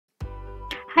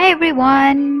Hi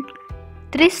everyone.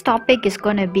 Today's topic is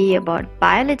going to be about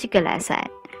biological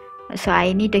asset. So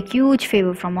I need a huge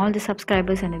favor from all the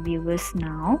subscribers and the viewers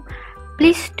now.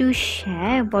 Please do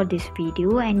share about this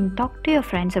video and talk to your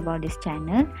friends about this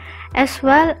channel, as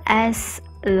well as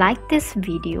like this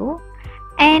video,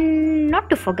 and not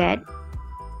to forget,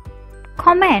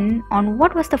 comment on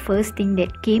what was the first thing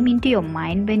that came into your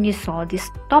mind when you saw this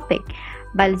topic.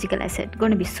 Biological asset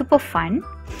going to be super fun.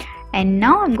 And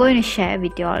now I'm going to share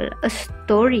with you all a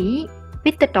story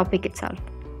with the topic itself.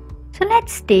 So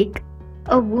let's take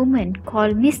a woman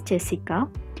called Miss Jessica,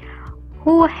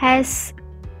 who has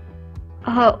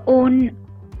her own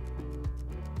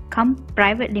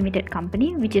private limited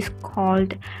company, which is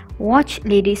called Watch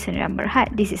Ladies and Rubber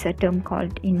Hat. This is a term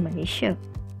called in Malaysia.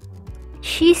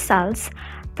 She sells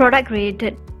product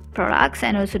related products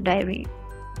and also dairy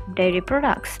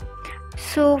products.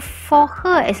 So for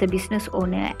her as a business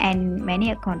owner and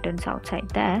many accountants outside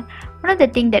there, one of the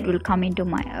things that will come into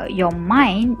your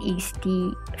mind is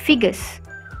the figures.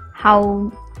 How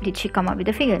did she come up with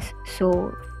the figures?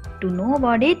 So to know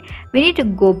about it, we need to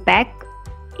go back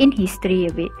in history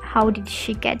a bit. How did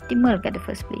she get the milk at the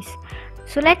first place?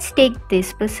 So let's take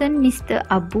this person, Mr.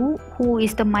 Abu, who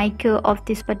is the maker of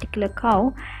this particular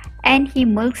cow, and he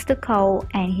milks the cow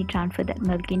and he transfer that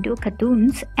milk into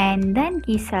cartons and then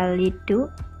he sell it to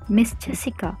Miss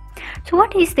Jessica. So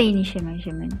what is the initial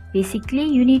measurement? Basically,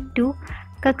 you need to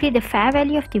calculate the fair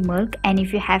value of the milk, and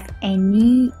if you have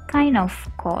any kind of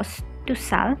cost to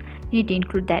sell, you need to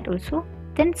include that also.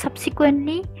 Then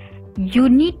subsequently, you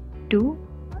need to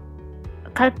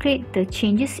calculate the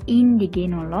changes in the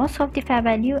gain or loss of the fair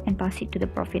value and pass it to the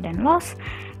profit and loss.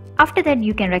 After that,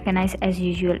 you can recognize as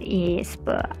usual as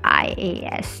per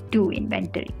IAS 2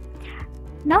 inventory.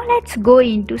 Now let's go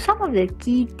into some of the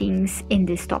key things in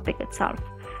this topic itself.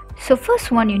 So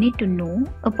first one, you need to know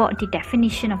about the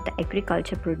definition of the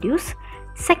agriculture produce.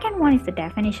 Second one is the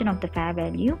definition of the fair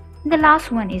value. The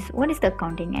last one is what is the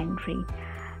accounting entry.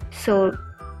 So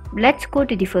let's go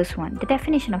to the first one, the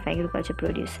definition of agriculture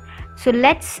produce. So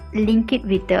let's link it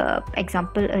with the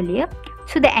example earlier.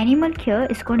 So the animal here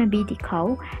is going to be the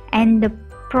cow, and the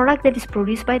product that is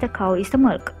produced by the cow is the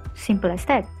milk. Simple as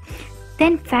that.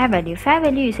 Then fair value. Fair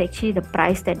value is actually the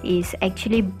price that is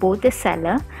actually both the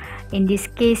seller, in this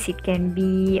case it can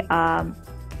be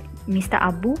Mr.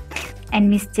 Abu and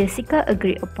Miss Jessica,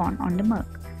 agree upon on the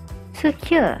milk. So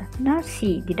here, now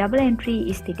see, the double entry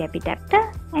is the debit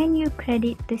debtor and you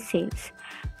credit the sales.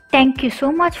 Thank you so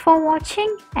much for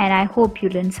watching, and I hope you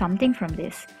learned something from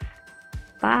this.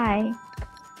 Bye.